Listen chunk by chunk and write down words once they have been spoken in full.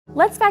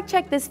Let's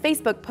fact-check this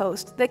Facebook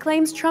post that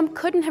claims Trump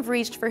couldn't have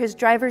reached for his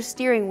driver's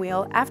steering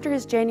wheel after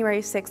his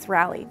January 6th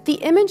rally. The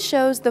image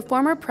shows the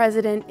former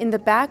president in the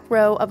back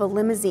row of a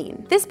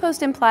limousine. This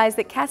post implies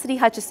that Cassidy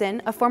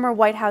Hutchinson, a former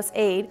White House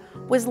aide,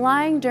 was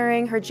lying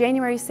during her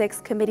January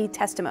 6th committee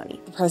testimony.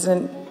 The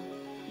president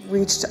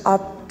reached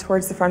up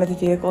towards the front of the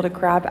vehicle to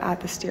grab at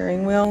the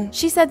steering wheel.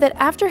 She said that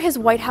after his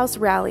White House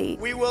rally,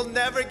 "We will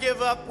never give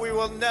up, we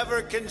will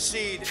never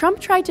concede." Trump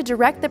tried to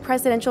direct the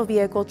presidential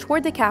vehicle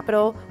toward the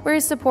Capitol where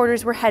his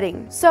supporters were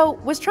heading. So,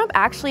 was Trump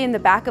actually in the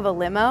back of a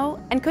limo?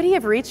 And could he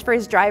have reached for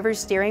his driver's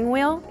steering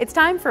wheel? It's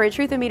time for a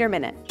Truth-O-Meter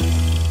Minute.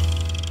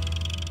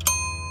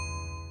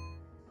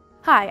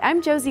 Hi, I'm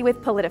Josie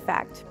with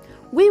PolitiFact.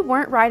 We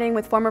weren't riding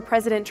with former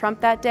President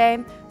Trump that day,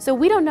 so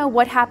we don't know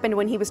what happened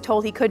when he was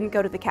told he couldn't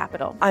go to the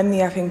Capitol. I'm the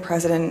effing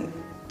president.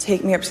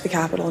 Take me up to the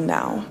Capitol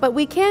now. But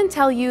we can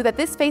tell you that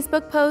this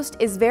Facebook post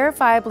is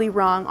verifiably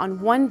wrong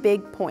on one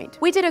big point.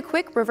 We did a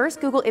quick reverse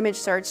Google image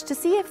search to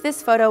see if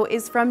this photo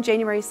is from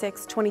January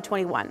 6,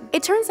 2021.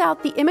 It turns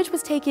out the image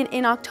was taken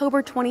in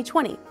October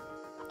 2020.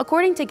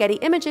 According to Getty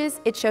Images,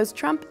 it shows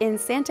Trump in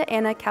Santa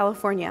Ana,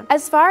 California.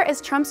 As far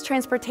as Trump's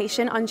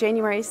transportation on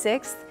January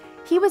 6th,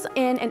 he was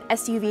in an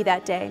SUV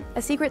that day,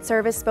 a Secret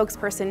Service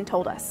spokesperson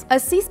told us. A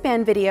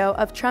C-SPAN video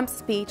of Trump's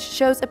speech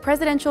shows a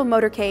presidential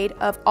motorcade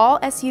of all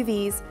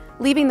SUVs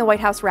leaving the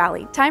White House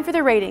rally. Time for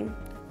the rating.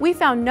 We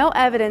found no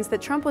evidence that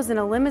Trump was in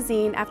a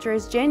limousine after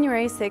his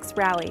January 6th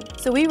rally,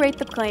 so we rate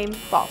the claim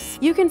false.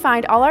 You can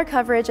find all our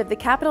coverage of the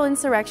Capitol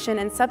insurrection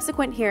and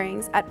subsequent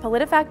hearings at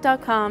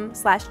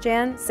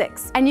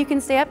politifact.com/Jan6. And you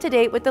can stay up to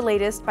date with the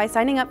latest by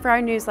signing up for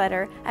our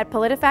newsletter at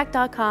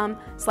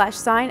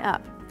politifact.com/sign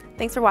up.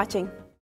 Thanks for watching.